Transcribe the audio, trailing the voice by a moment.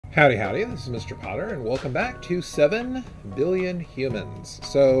Howdy howdy, this is Mr. Potter, and welcome back to 7 Billion Humans.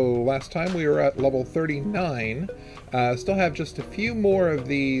 So, last time we were at level 39. Still have just a few more of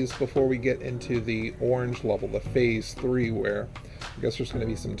these before we get into the orange level, the phase 3, where I guess there's going to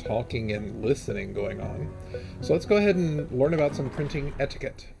be some talking and listening going on. So let's go ahead and learn about some printing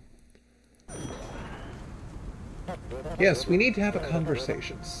etiquette. Yes, we need to have a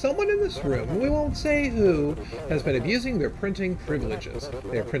conversation. Someone in this room, we won't say who, has been abusing their printing privileges.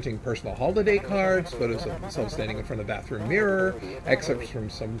 They are printing personal holiday cards, photos of themselves standing in front of a bathroom mirror, excerpts from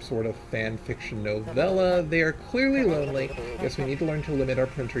some sort of fan fiction novella. They are clearly lonely. Yes, we need to learn to limit our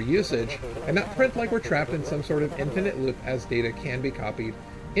printer usage and not print like we're trapped in some sort of infinite loop as data can be copied.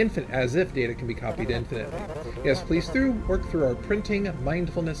 As if data can be copied infinitely. Yes, please work through our printing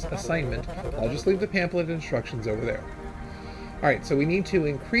mindfulness assignment. I'll just leave the pamphlet instructions over there. Alright, so we need to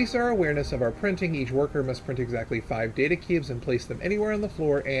increase our awareness of our printing. Each worker must print exactly 5 data cubes and place them anywhere on the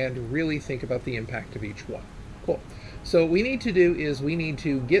floor and really think about the impact of each one. Cool. So what we need to do is we need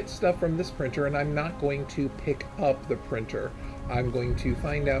to get stuff from this printer, and I'm not going to pick up the printer. I'm going to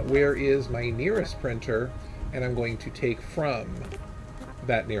find out where is my nearest printer, and I'm going to take from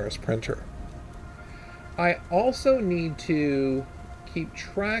that nearest printer. I also need to keep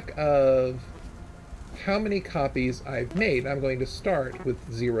track of how many copies I've made. I'm going to start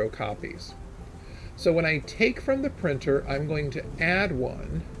with 0 copies. So when I take from the printer, I'm going to add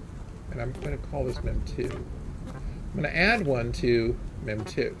one, and I'm going to call this mem2. I'm going to add one to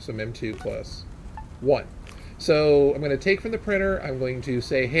mem2, so mem2 plus 1. So I'm going to take from the printer, I'm going to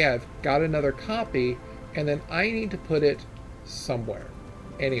say, hey, I've got another copy, and then I need to put it somewhere.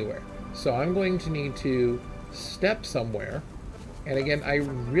 Anywhere. So I'm going to need to step somewhere, and again, I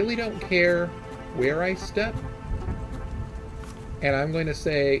really don't care where I step, and I'm going to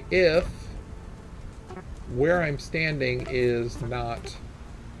say if where I'm standing is not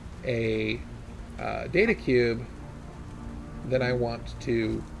a data cube, then I want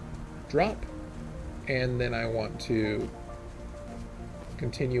to drop, and then I want to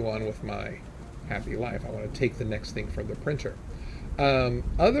continue on with my happy life. I want to take the next thing from the printer.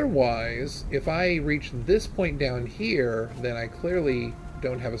 Otherwise, if I reach this point down here, then I clearly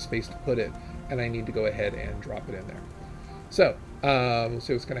don't have a space to put it, and I need to go ahead and drop it in there. So, let's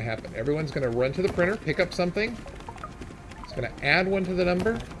see what's going to happen. Everyone's going to run to the printer, pick up something. It's going to add one to the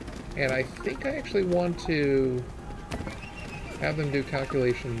number, and I think I actually want to have them do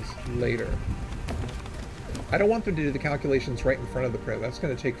calculations later. I don't want them to do the calculations right in front of the printer. That's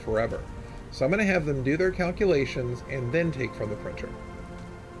going to take forever. So I'm going to have them do their calculations and then take from the printer.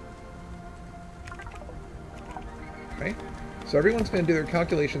 Okay? So everyone's going to do their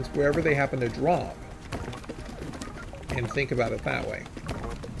calculations wherever they happen to drop and think about it that way.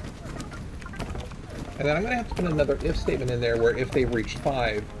 And then I'm going to have to put another if statement in there where if they reach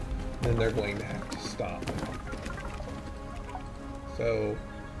 5, then they're going to have to stop. So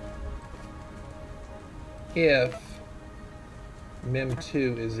if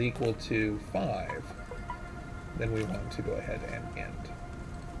mem2 is equal to 5, then we want to go ahead and end.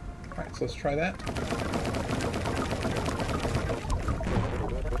 Alright, so let's try that.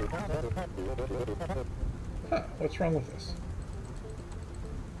 Huh, what's wrong with this?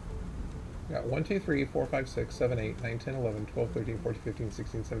 We got 1, 2, 3, 4, 5, 6, 7, 8, 9, 10, 11, 12, 13, 14, 15,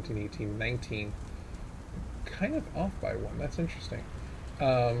 16, 17, 18, 19. Kind of off by 1. That's interesting.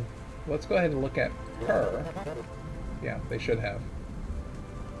 Let's go ahead and look at her. Yeah, they should have.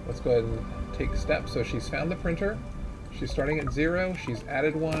 Let's go ahead and take steps. So she's found the printer. She's starting at 0. She's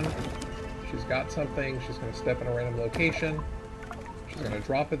added 1. She's got something. She's going to step in a random location. She's going to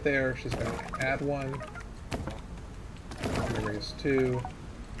drop it there. She's going to add 1. Memory is 2.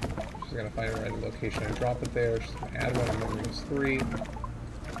 She's going to find a random location and drop it there. She's going to add 1. Memory is 3.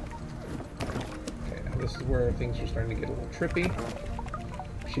 Okay, now this is where things are starting to get a little trippy.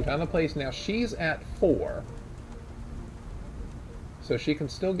 She found the place. Now she's at 4. So she can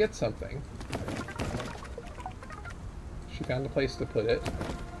still get something. She found a place to put it.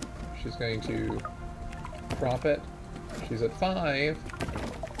 She's going to drop it. She's at 5.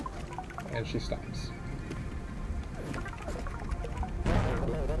 And she stops.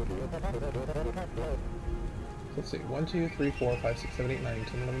 Let's see. 1, 2, 3, 4, 5, 6, 7, 8, 9,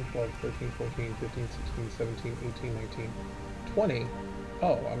 10, 11, 12, 13, 14, 15, 16, 17, 18, 19, 20.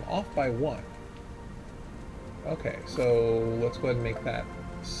 Oh, I'm off by 1. Okay, so let's go ahead and make that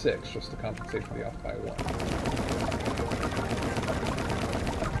 6, just to compensate for the off by 1.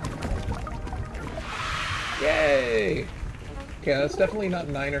 Yay! Okay, that's definitely not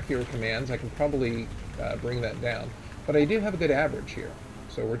 9 or fewer commands. I can probably bring that down. But I do have a good average here,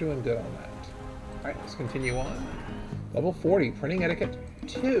 so we're doing good on that. Alright, let's continue on. Level 40, printing etiquette.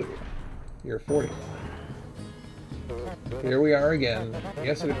 2. You're 40. Here we are again.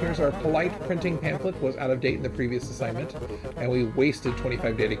 Yes, it appears our polite printing pamphlet was out of date in the previous assignment, and we wasted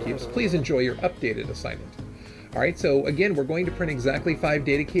 25 data cubes. Please enjoy your updated assignment. Alright, so again, we're going to print exactly 5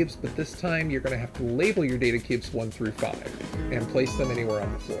 data cubes, but this time you're going to have to label your data cubes 1 through 5 and place them anywhere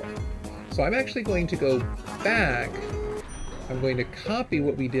on the floor. So I'm actually going to go back. I'm going to copy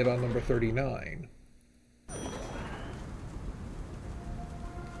what we did on number 39.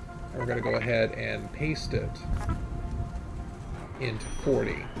 And we're going to go ahead and paste it into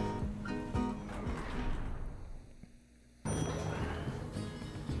 40.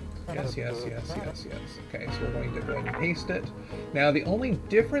 Yes, yes, yes, yes, yes. Okay, so we're going to go ahead and paste it. Now, the only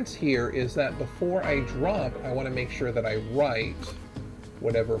difference here is that before I drop, I want to make sure that I write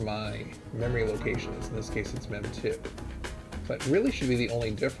whatever my memory location is. In this case, it's mem2. That really should be the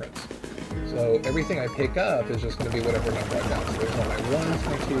only difference. So everything I pick up is just going to be whatever number I've got. So there's all my 1s,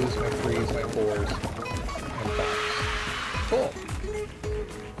 my 2s, my 3s, my 4s, and 5s. Cool.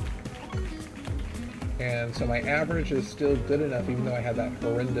 And so my average is still good enough, even though I had that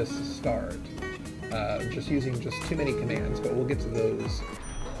horrendous start. Just using just too many commands, but we'll get to those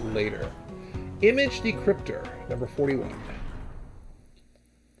later. Image decryptor, number 41.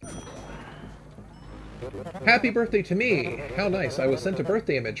 Happy birthday to me! How nice, I was sent a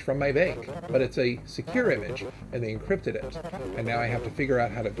birthday image from my bank, but it's a secure image, and they encrypted it, and now I have to figure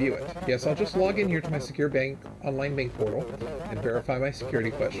out how to view it. Yes, I'll just log in here to my secure bank, online bank portal, and verify my security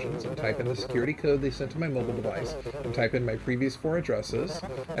questions, and type in the security code they sent to my mobile device, and type in my previous 4 addresses,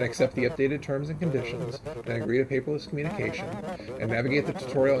 and accept the updated terms and conditions, and agree to paperless communication, and navigate the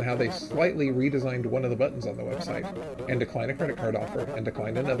tutorial on how they slightly redesigned one of the buttons on the website, and decline a credit card offer, and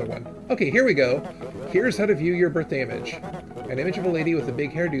decline another one. Okay, here we go. Here's how to view your birthday image. An image of a lady with a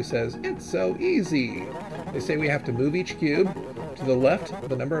big hairdo says, "It's so easy." They say we have to move each cube to the left,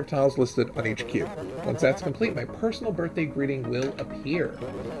 the number of tiles listed on each cube. Once that's complete, my personal birthday greeting will appear.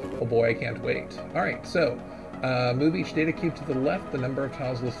 Oh boy, I can't wait. Alright, so move each data cube to the left, the number of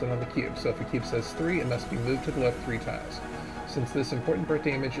tiles listed on the cube. So if a cube says 3, it must be moved to the left 3 tiles. Since this important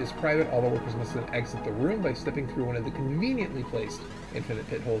birthday image is private, all the workers must then exit the room by stepping through one of the conveniently placed infinite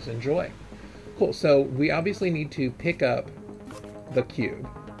pit holes. Enjoy. Cool, so we obviously need to pick up the cube.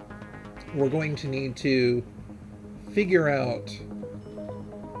 We're going to need to figure out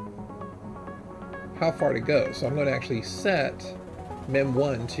how far to go. So I'm going to actually set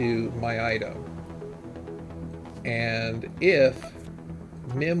mem1 to my item. And if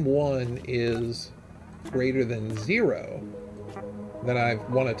mem1 is greater than 0, then I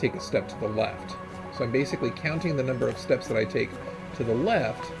want to take a step to the left. So I'm basically counting the number of steps that I take to the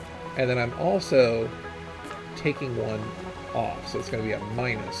left, and then I'm also taking one off, so it's going to be a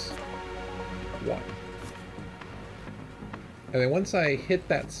 -1. And then once I hit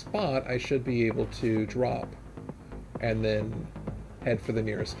that spot, I should be able to drop and then head for the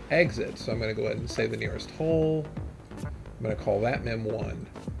nearest exit. So I'm going to go ahead and say the nearest hole. I'm going to call that mem1.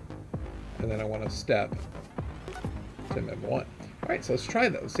 And then I want to step to mem1. Alright, so let's try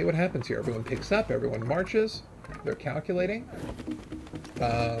those. See what happens here. Everyone picks up, everyone marches. They're calculating.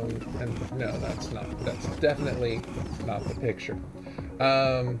 And no, that's definitely not the picture.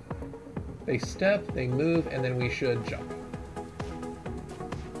 They step, they move, and then we should jump.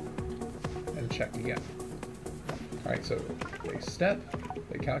 And check again. Alright, so they step,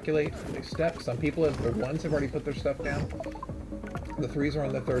 they calculate, they step. Some people have, the 1s have already put their stuff down. The 3s are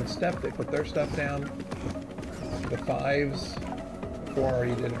on the 3rd step, they put their stuff down. The 5s, the 4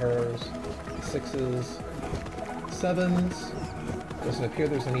 already did hers. The 6s, 7s. Doesn't appear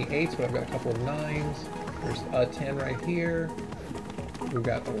there's any 8s, but I've got a couple of 9s. There's a 10 right here. We've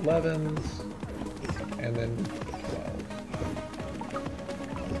got 11s. And then 12.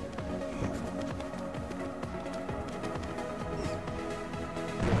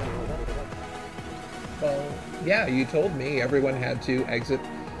 Well, yeah, you told me everyone had to exit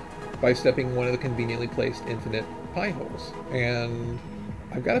by stepping one of the conveniently placed infinite pie holes. And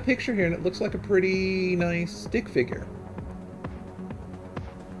I've got a picture here, and it looks like a pretty nice stick figure.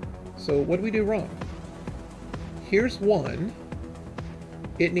 So what do we do wrong? Here's 1.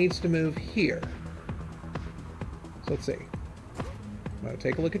 It needs to move here. So let's see. I'm going to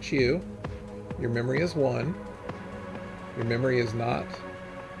take a look at you. Your memory is 1. Your memory is not.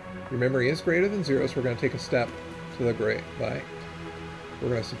 Your memory is greater than 0, so we're going to take a step to the right. We're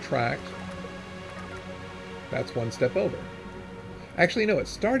going to subtract. That's 1 step over. Actually, no, it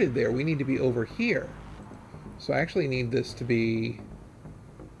started there. We need to be over here. So I actually need this to be...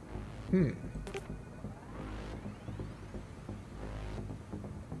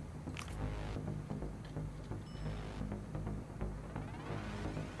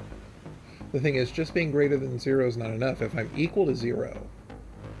 The thing is, just being greater than 0 is not enough. If I'm equal to 0...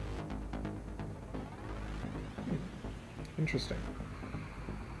 Interesting.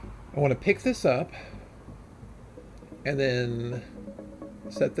 I want to pick this up, and then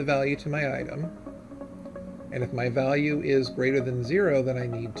set the value to my item. And if my value is greater than 0, then I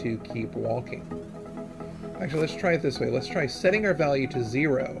need to keep walking. Actually, let's try it this way. Let's try setting our value to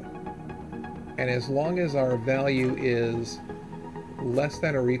 0. And as long as our value is less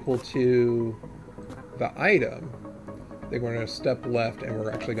than or equal to the item, then we're going to step left and we're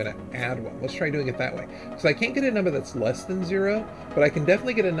actually going to add one. Let's try doing it that way. So I can't get a number that's less than 0, but I can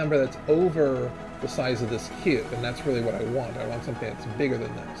definitely get a number that's over the size of this cube, and that's really what I want. I want something that's bigger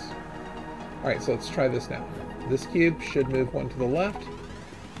than this. Alright, so let's try this now. This cube should move one to the left,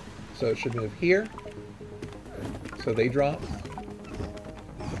 so it should move here. So they drop,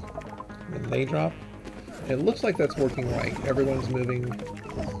 and they drop. It looks like that's working right. Everyone's moving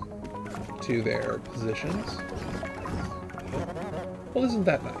to their positions. Well, isn't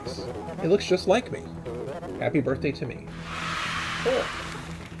that nice? It looks just like me. Happy birthday to me. Cool.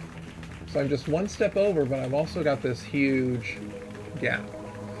 So I'm just one step over, but I've also got this huge gap.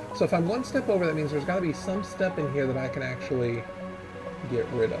 So if I'm one step over, that means there's got to be some step in here that I can actually get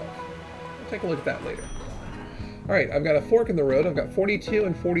rid of. We'll take a look at that later. All right, I've got a fork in the road. I've got 42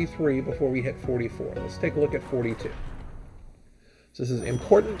 and 43 before we hit 44. Let's take a look at 42. So this is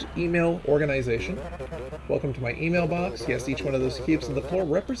important email organization. Welcome to my email box. Yes, each one of those cubes on the floor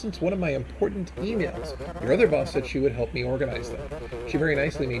represents one of my important emails. Your other boss said she would help me organize them. She very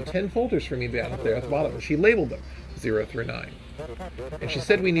nicely made 10 folders for me down there at the bottom. She labeled them 0 through 9. And she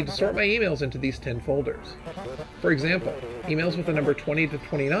said we need to sort my emails into these 10 folders. For example, emails with the number 20 to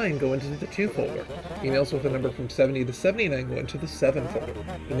 29 go into the 2 folder. Emails with the number from 70 to 79 go into the 7 folder.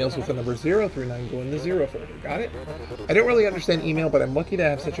 Emails with the number 0 through 9 go in the 0 folder. Got it? I don't really understand email, but I'm lucky to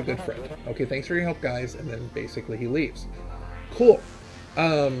have such a good friend. Okay, thanks for your help, guys. And then basically he leaves. Cool.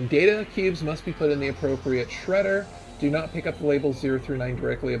 Data cubes must be put in the appropriate shredder. Do not pick up the labels 0 through 9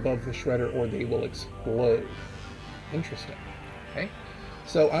 directly above the shredder or they will explode. Interesting. Okay,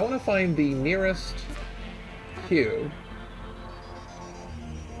 so I want to find the nearest cube,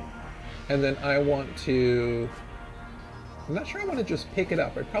 and then I want to, I'm not sure I want to just pick it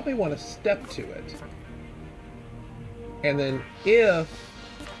up. I probably want to step to it. And then if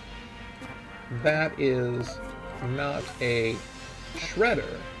that is not a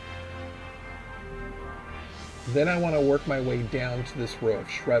shredder, then I want to work my way down to this row of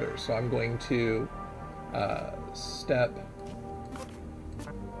shredders. So I'm going to step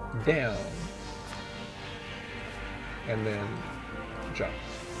down and then jump.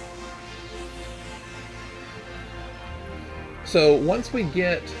 So once we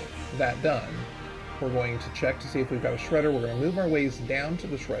get that done, we're going to check to see if we've got a shredder. We're going to move our ways down to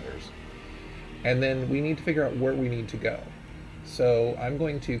the shredders, and then we need to figure out where we need to go. So I'm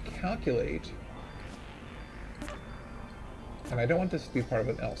going to calculate, and I don't want this to be part of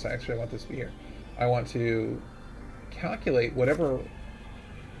an else. I actually want this to be here. I want to calculate whatever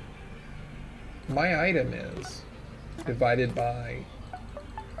my item is divided by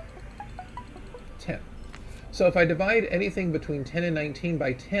 10. So if I divide anything between 10 and 19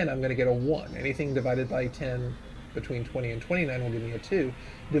 by 10, I'm going to get a 1. Anything divided by 10 between 20 and 29 will give me a 2.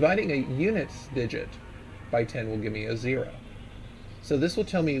 Dividing a units digit by 10 will give me a 0. So this will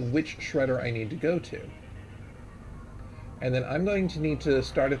tell me which shredder I need to go to. And then I'm going to need to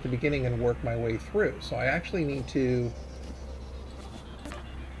start at the beginning and work my way through. So I actually need to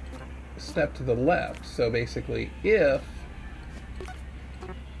step to the left. So basically, if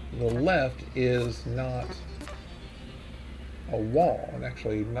the left is not a wall, and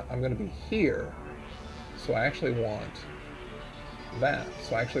actually I'm going to be here, so I actually want that.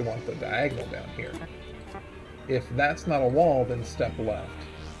 So I actually want the diagonal down here. If that's not a wall, then step left,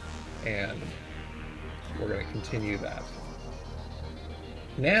 and we're going to continue that.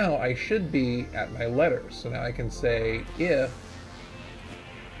 Now I should be at my letters, so now I can say if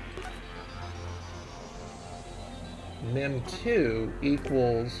mem2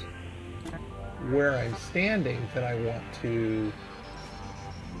 equals where I'm standing, then I want to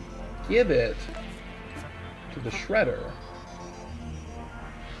give it to the shredder.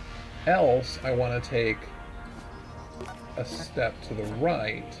 Else, I want to take a step to the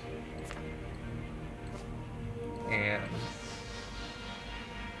right and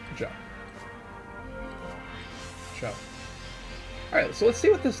jump. Jump. Alright, so let's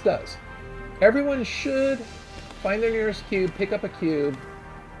see what this does. Everyone should find their nearest cube, pick up a cube.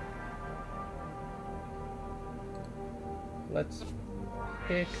 Let's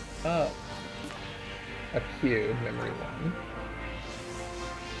pick up a cube, memory 1.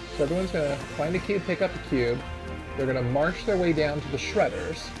 So everyone's going to find a cube, pick up a cube. They're going to march their way down to the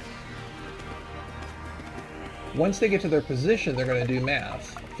shredders. Once they get to their position, they're going to do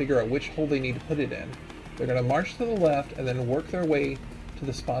math, figure out which hole they need to put it in. They're going to march to the left and then work their way to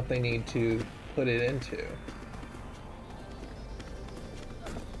the spot they need to put it into.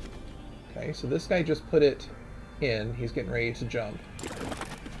 Okay, so this guy just put it in. He's getting ready to jump.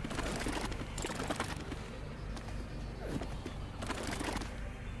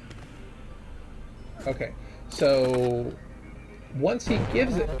 Okay, so once he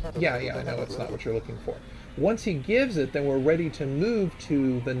gives it, yeah, I know it's not what you're looking for. Once he gives it, then we're ready to move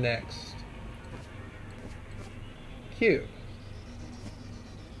to the next cube.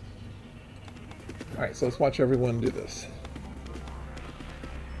 All right, so let's watch everyone do this.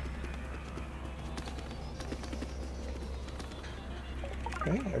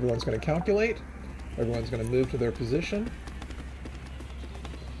 Okay, everyone's going to calculate. Everyone's going to move to their position.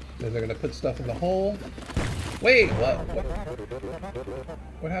 Then they're going to put stuff in the hole. Wait,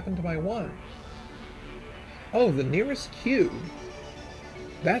 what happened to my one? Oh, the nearest cube.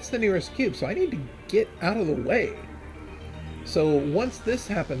 That's the nearest cube, so I need to get out of the way. So once this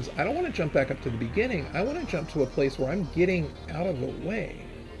happens, I don't want to jump back up to the beginning. I want to jump to a place where I'm getting out of the way.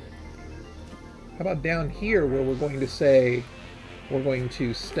 How about down here where we're going to say we're going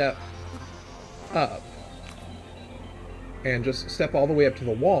to step up and just step all the way up to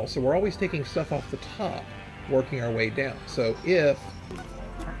the wall. So we're always taking stuff off the top, working our way down. So if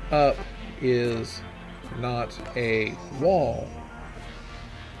up is not a wall,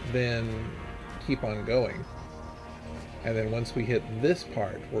 then keep on going. And then once we hit this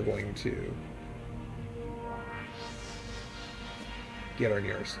part, we're going to get our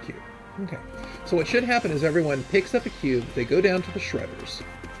nearest cube. Okay, so what should happen is everyone picks up a cube, they go down to the shredders,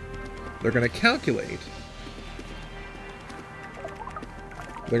 they're going to calculate,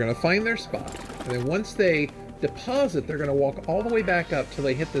 they're going to find their spot, and then once they deposit, they're going to walk all the way back up till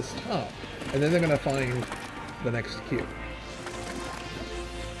they hit this top, and then they're going to find the next cube.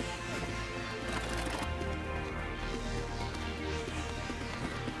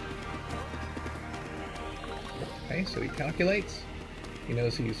 Okay, so he calculates. He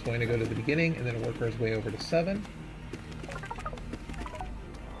knows he's going to go to the beginning and then work his way over to 7.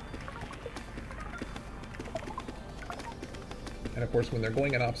 And of course, when they're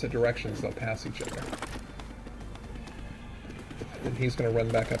going in opposite directions, they'll pass each other. Then he's going to run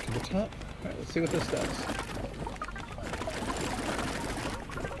back up to the top. All right, let's see what this does.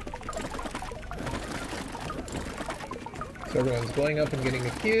 So everyone's going up and getting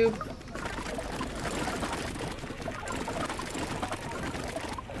a cube.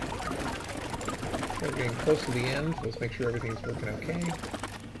 We're getting close to the end. Let's make sure everything's working okay.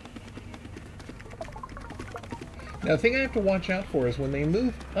 Now, the thing I have to watch out for is when they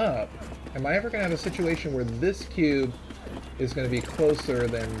move up, am I ever going to have a situation where this cube is going to be closer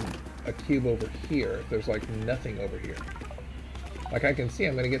than a cube over here, if there's like nothing over here? Like I can see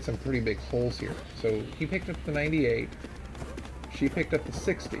I'm going to get some pretty big holes here. So he picked up the 98. She picked up the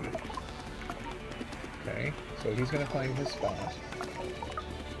 60. Okay, so he's going to find his spot.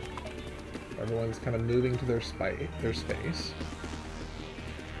 Everyone's kind of moving to their space.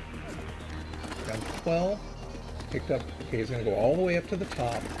 Down to 12. Picked up, okay, he's going to go all the way up to the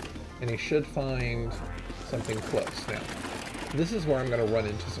top, and he should find something close. Now, this is where I'm going to run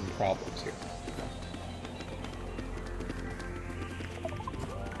into some problems here.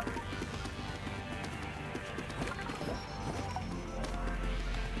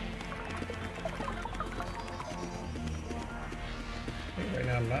 Right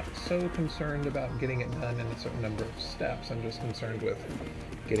now, I'm not so concerned about getting it done in a certain number of steps. I'm just concerned with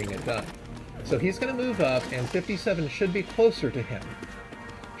getting it done. So he's going to move up, and 57 should be closer to him.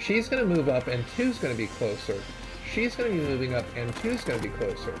 She's going to move up, and 2's going to be closer. She's going to be moving up, and 2's going to be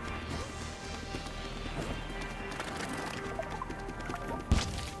closer.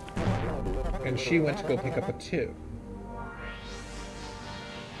 And she went to go pick up a 2.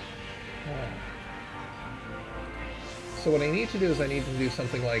 So what I need to do is I need to do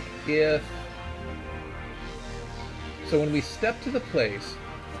something like if... So when we step to the place,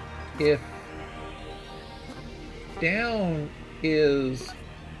 if down is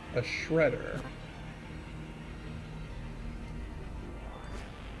a shredder,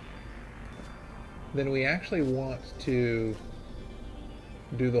 then we actually want to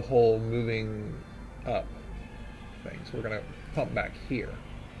do the whole moving up thing. So we're going to pump back here.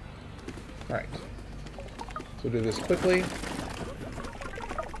 Alright. So we'll do this quickly.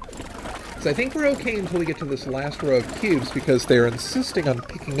 So I think we're okay until we get to this last row of cubes because they're insisting on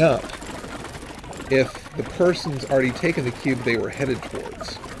picking up if the person's already taken the cube they were headed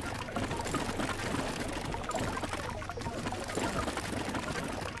towards.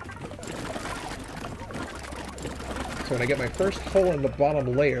 So when I get my first hole in the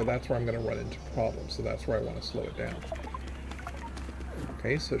bottom layer, that's where I'm going to run into problems. So that's where I want to slow it down.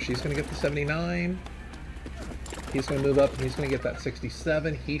 Okay, so she's going to get the 79. He's going to move up and he's going to get that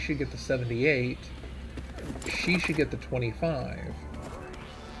 67. He should get the 78. She should get the 25.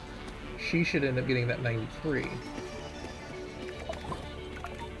 She should end up getting that 93.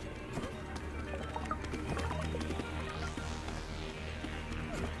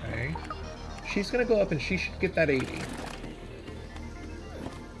 Okay. She's going to go up and she should get that 80.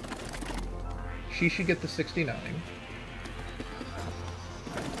 She should get the 69.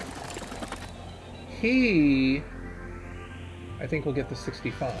 He, I think, will get the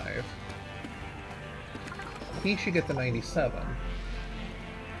 65. He should get the 97.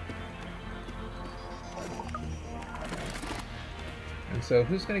 And so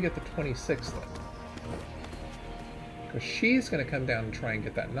who's going to get the 26 then? Because she's going to come down and try and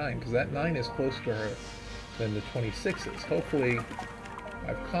get that 9, because that 9 is closer to her than the 26 is. Hopefully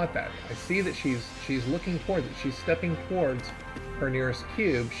I've caught that. I see that she's looking towards it. She's stepping towards her nearest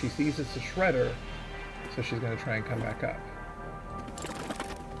cube. She sees it's a shredder, so she's going to try and come back up.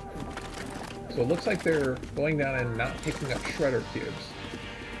 So it looks like they're going down and not picking up shredder cubes.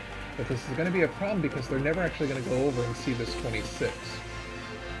 But this is going to be a problem because they're never actually going to go over and see this 26.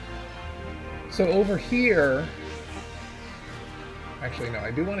 So over here, actually no,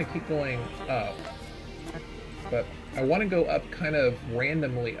 I do want to keep going up, but I want to go up kind of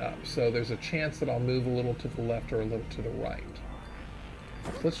randomly up. So there's a chance that I'll move a little to the left or a little to the right.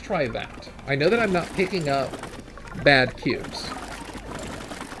 So let's try that. I know that I'm not picking up bad cubes.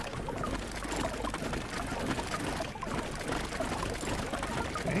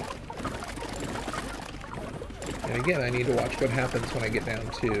 Okay. And again, I need to watch what happens when I get down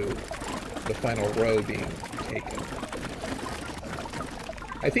to the final row being taken.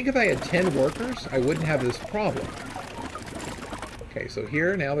 I think if I had 10 workers, I wouldn't have this problem. Okay, so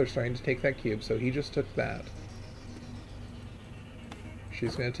here now they're starting to take that cube, so he just took that.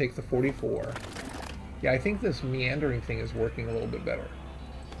 She's going to take the 44. Yeah, I think this meandering thing is working a little bit better.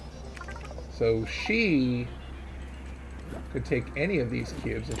 So she could take any of these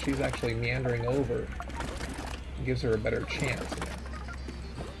cubes, and she's actually meandering over. It gives her a better chance.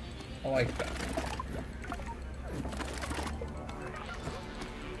 I like that.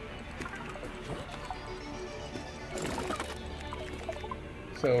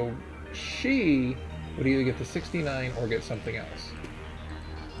 So she would either get the 69 or get something else.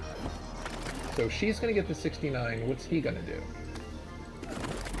 So she's going to get the 69. What's he going to do?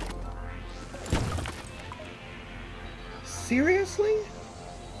 Seriously?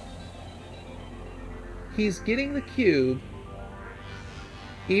 He's getting the cube,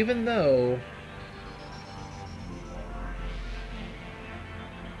 even though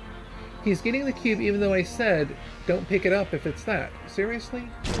I said don't pick it up if it's that. Seriously?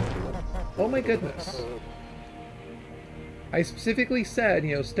 Oh my goodness. I specifically said,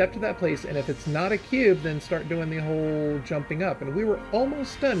 you know, step to that place, and if it's not a cube, then start doing the whole jumping up. And we were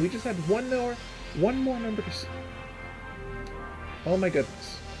almost done. We just had one more number to... Oh my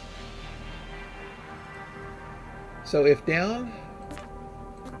goodness. So if down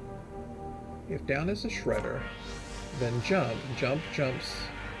is a shredder, then jumps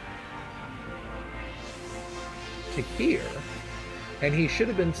to here, and he should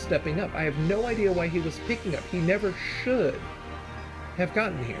have been stepping up. I have no idea why he was picking up. He never should have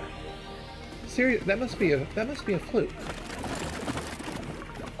gotten here. Seriously, that must be a fluke.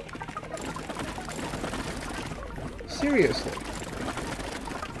 Seriously.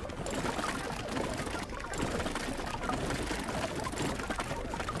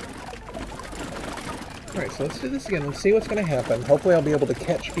 Alright, so let's do this again. Let's see what's going to happen. Hopefully I'll be able to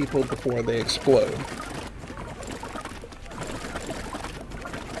catch people before they explode.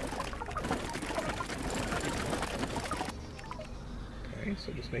 Okay,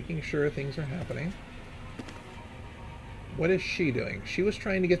 so just making sure things are happening. What is she doing? She was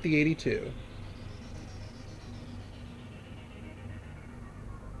trying to get the 82.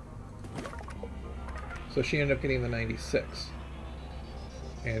 So she ended up getting the 96.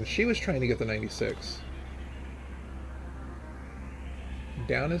 And she was trying to get the 96.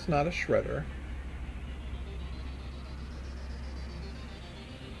 Down is not a shredder.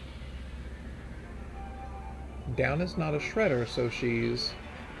 Down is not a shredder, so she's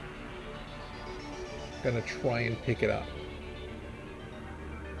gonna try and pick it up.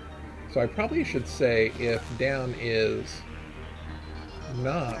 So I probably should say if down is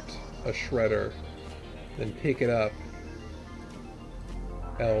not a shredder, then pick it up,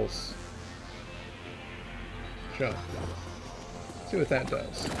 else jump. See what that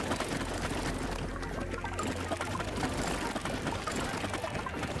does.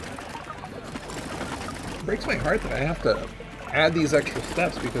 It breaks my heart that I have to add these extra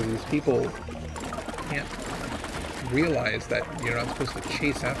steps because these people can't realize that you're not supposed to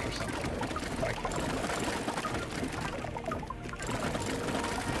chase after something like that.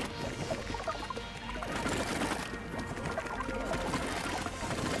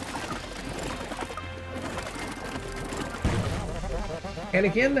 And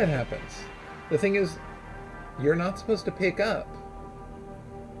again that happens. The thing is, you're not supposed to pick up.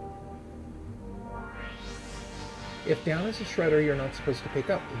 If down is a shredder, you're not supposed to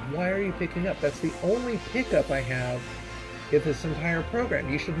pick up. Why are you picking up? That's the only pickup I have in this entire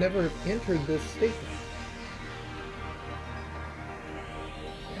program. You should never have entered this statement.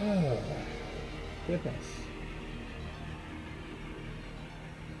 Oh, goodness.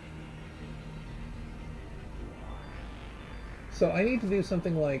 So I need to do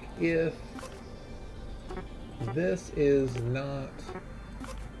something like, if this is not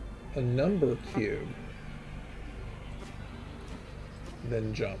a number cube,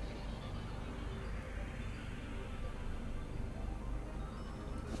 then jump.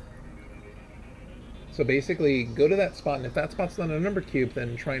 So basically, go to that spot, and if that spot's not a number cube,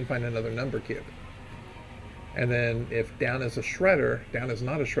 then try and find another number cube. And then if down is a shredder, down is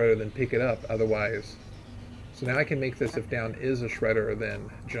not a shredder, then pick it up, otherwise. So now I can make this, if down is a shredder, then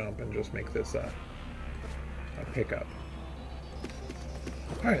jump, and just make this a pickup.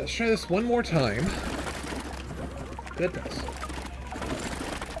 Alright, let's try this one more time. Goodness.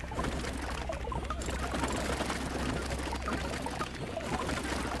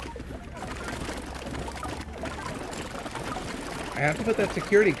 I have to put that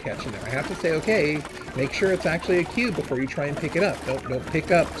security catch in there. I have to say, okay, make sure it's actually a cube before you try and pick it up. Don't pick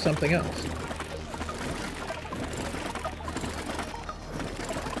up something else.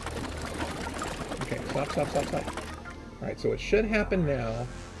 Okay, stop. Alright, so it should happen now.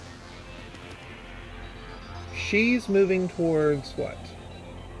 She's moving towards what?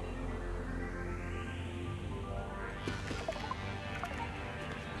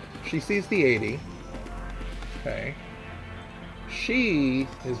 She sees the 80. Okay. She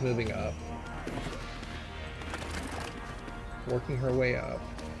is moving up. Working her way up.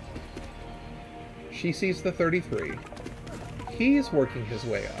 She sees the 33. He's working his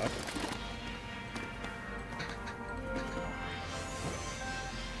way up.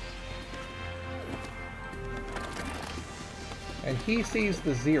 And he sees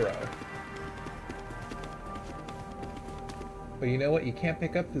the 0. But you know what? You can't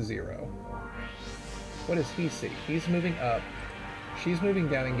pick up the 0. What does he see? He's moving up. She's moving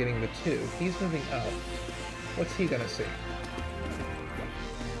down and getting the 2. He's moving up. What's he gonna see?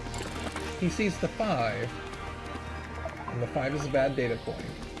 He sees the 5. And the 5 is a bad data point.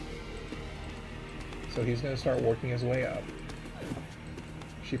 So he's gonna start working his way up.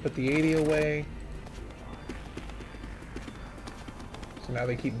 She put the 80 away. So now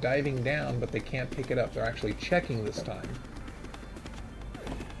they keep diving down, but they can't pick it up. They're actually checking this time.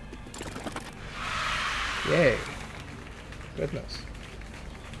 Yay. Goodness.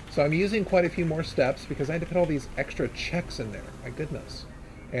 So I'm using quite a few more steps because I had to put all these extra checks in there. My goodness.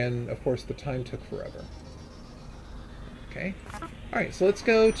 And of course the time took forever. Okay. Alright, so let's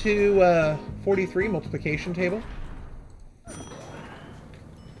go to 43, multiplication table.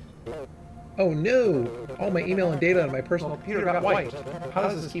 Oh no! All my email and data on my personal computer got wiped. How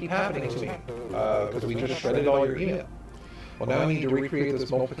does this keep happening to me? Because we just shredded all your email. Well, now I need to recreate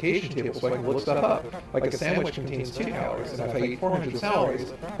this multiplication table so I can look stuff up. Like a sandwich contains 2 calories, and if I eat 400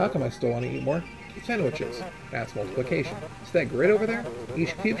 calories, how come I still want to eat more sandwiches? That's multiplication. See that grid over there?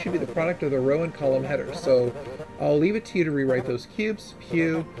 Each cube should be the product of the row and column headers. So I'll leave it to you to rewrite those cubes.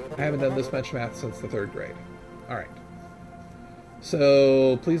 Phew, I haven't done this much math since the 3rd grade. Alright.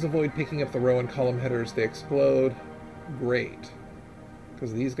 So please avoid picking up the row and column headers. They explode. Great.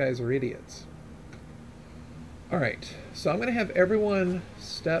 Because these guys are idiots. Alright, so I'm going to have everyone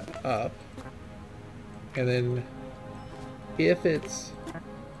step up, and then if it's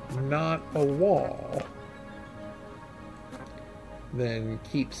not a wall, then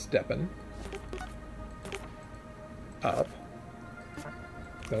keep stepping up.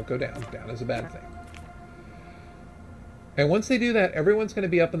 Don't go down. Down is a bad thing. And once they do that, everyone's going to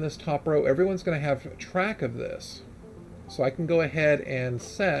be up in this top row. Everyone's going to have track of this. So I can go ahead and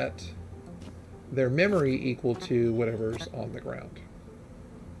set their memory equal to whatever's on the ground.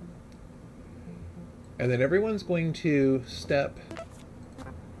 And then everyone's going to step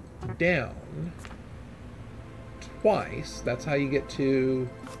down twice. That's how you get to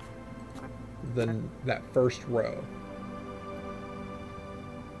that first row.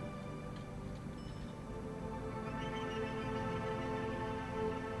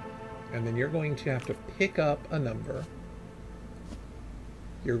 And then you're going to have to pick up a number.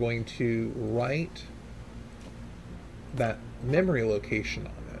 You're going to write that memory location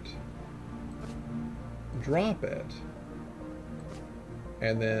on it, drop it,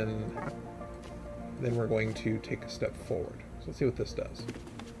 and then we're going to take a step forward. So let's see what this does.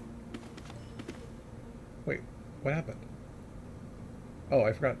 Wait, what happened? Oh,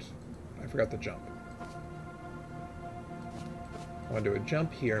 I forgot the jump. I want to do a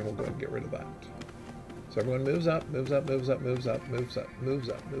jump here, and we'll go ahead and get rid of that. So everyone moves up, moves up, moves up, moves up, moves up, moves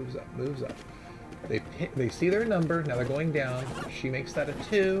up, moves up, moves up. They see their number, now they're going down. She makes that a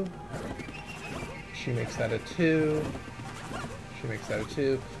 2. She makes that a 2. She makes that a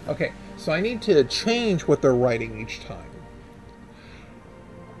 2. Okay, so I need to change what they're writing each time.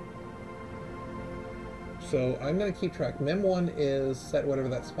 So I'm going to keep track. Mem1 is set whatever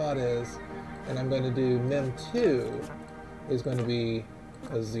that spot is, and I'm going to do Mem2 is going to be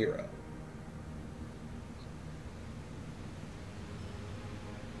a 0.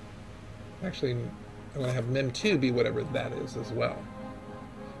 Actually, I'm going to have Mem2 be whatever that is as well.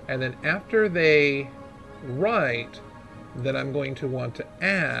 And then after they write, then I'm going to want to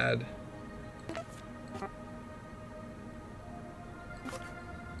add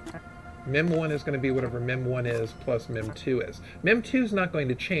Mem1 is going to be whatever Mem1 is plus Mem2 is. Mem2 is not going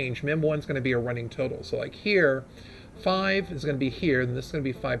to change. Mem1 is going to be a running total. So like here, 5 is going to be here, and this is going to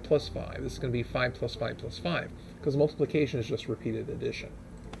be 5 plus 5. This is going to be 5 plus 5 plus 5, because multiplication is just repeated addition.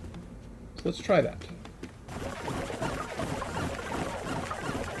 So let's try that.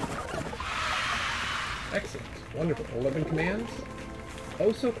 Excellent. Wonderful. 11 commands.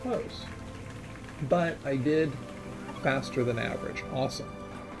 Oh, so close. But I did faster than average. Awesome.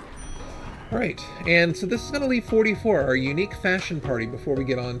 All right, and so this is going to leave 44, our unique fashion party, before we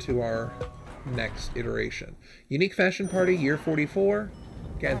get on to our next iteration. Unique fashion party, year 44,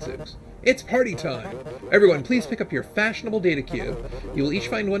 Gadzooks. It's party time! Everyone, please pick up your fashionable data cube. You will each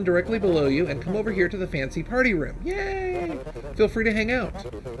find one directly below you, and come over here to the fancy party room. Yay! Feel free to hang out.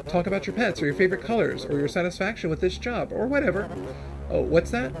 Talk about your pets, or your favorite colors, or your satisfaction with this job, or whatever. Oh,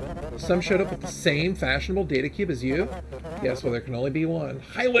 what's that? Some showed up with the same fashionable data cube as you? Yes, well, there can only be one.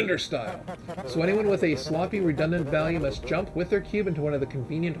 Highlander style! So anyone with a sloppy, redundant value must jump with their cube into one of the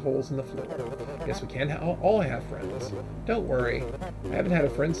convenient holes in the floor. Yes, we can't all have friends. Don't worry. I haven't had a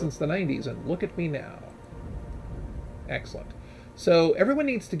friend since the 90s, and look at me now. Excellent. So everyone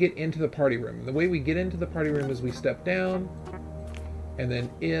needs to get into the party room. And the way we get into the party room is we step down, and then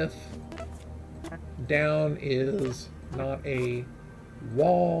if down is not a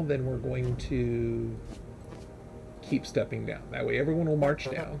wall, then we're going to keep stepping down. That way everyone will march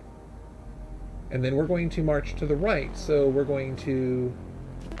down. And then we're going to march to the right. So we're going to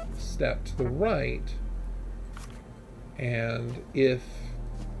step to the right, and if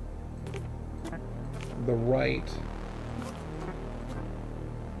the right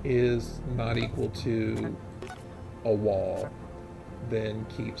is not equal to a wall, then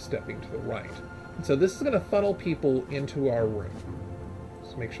keep stepping to the right. And so this is going to funnel people into our room.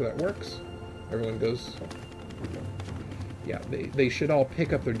 Let's make sure that works. Everyone goes... Yeah, they should all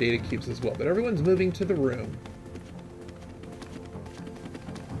pick up their data cubes as well, but everyone's moving to the room.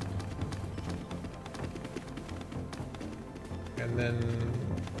 And then...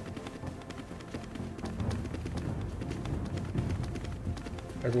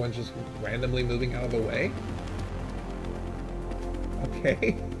 everyone's just randomly moving out of the way.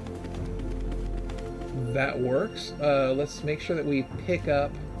 Okay. That works. Let's make sure that we pick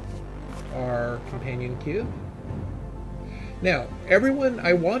up our companion cube. Now, everyone,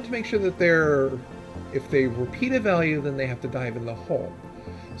 I want to make sure that if they repeat a value, then they have to dive in the hole.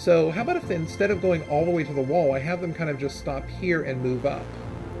 So how about if instead of going all the way to the wall, I have them kind of just stop here and move up.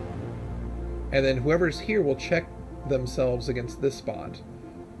 And then whoever's here will check themselves against this spot.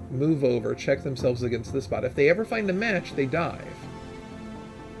 Move over, check themselves against this spot. If they ever find a match, they dive.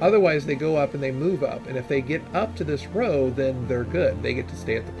 Otherwise, they go up and they move up. And if they get up to this row, then they're good. They get to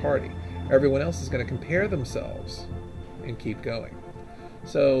stay at the party. Everyone else is going to compare themselves and keep going.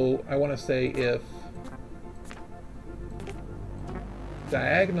 So I want to say if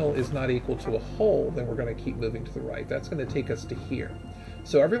diagonal is not equal to a hole, then we're going to keep moving to the right. That's going to take us to here.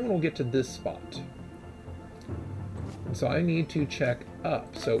 So everyone will get to this spot. And so I need to check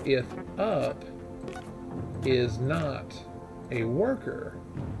up. So if up is not a worker,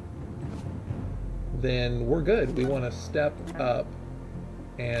 then we're good. We want to step up,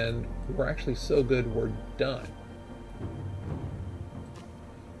 and we're actually so good we're done.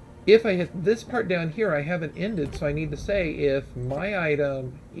 If I hit this part down here, I haven't ended, so I need to say if my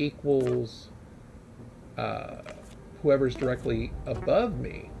item equals whoever's directly above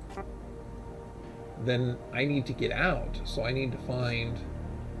me, then I need to get out. So I need to find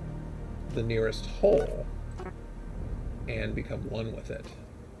the nearest hole and become one with it.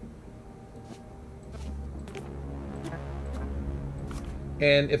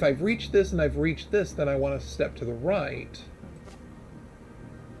 And if I've reached this and I've reached this, then I want to step to the right.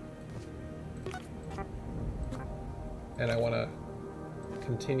 And I want to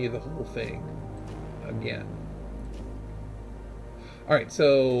continue the whole thing again. Alright,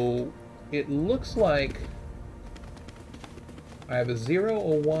 so it looks like I have a 0,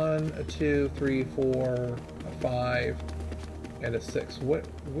 a 1, a 2, 3, 4, a 5, and a 6. Where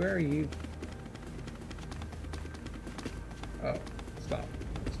are you? Oh, stop.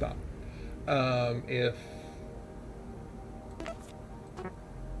 Stop. If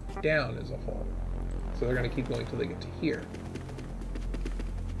down is a hole. So they're going to keep going until they get to here.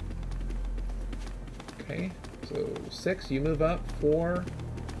 Okay, so 6, you move up. 4,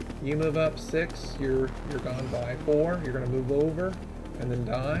 you move up. 6, you're gone by. 4, you're going to move over and then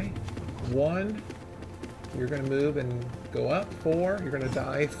die. 1, you're going to move and go up. 4, you're going to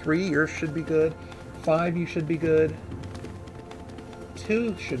die. 3, yours should be good. 5, you should be good.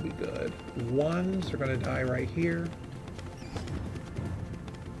 2 should be good. 1s are going to die right here.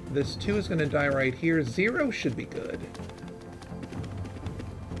 This 2 is going to die right here. 0 should be good.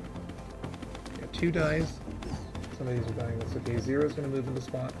 Yeah, 2 dies. Some of these are dying. That's okay. 0 is going to move into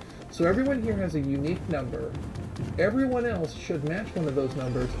spot. So everyone here has a unique number. Everyone else should match one of those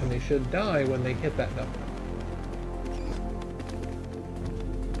numbers, and they should die when they hit that number.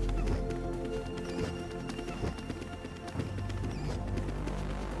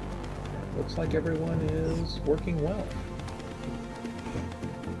 Looks like everyone is working well.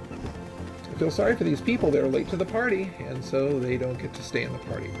 I feel sorry for these people. They're late to the party, and so they don't get to stay in the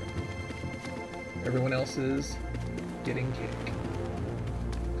party room. Everyone else is getting cake.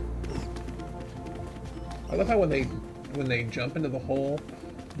 I love how when they jump into the hole,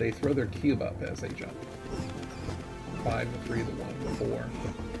 they throw their cube up as they jump. 5, the 3, the 1, the 4.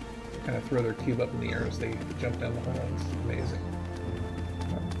 Kind of throw their cube up in the air as they jump down the hole. It's amazing.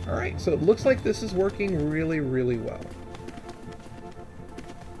 Alright, so it looks like this is working really, really well.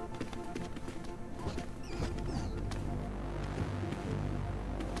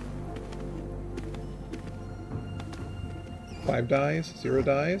 Five dies, 0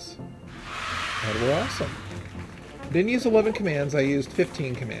 dies, and we're awesome. Didn't use 11 commands, I used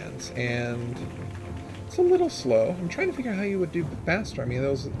 15 commands, and it's a little slow. I'm trying to figure out how you would do faster. I mean,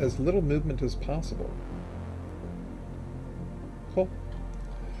 there was as little movement as possible. Cool.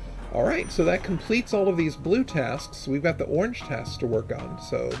 Alright, so that completes all of these blue tasks. We've got the orange tasks to work on,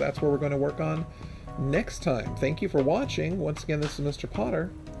 so that's where we're going to work on next time. Thank you for watching. Once again, this is Mr.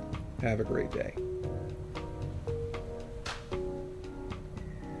 Potter. Have a great day.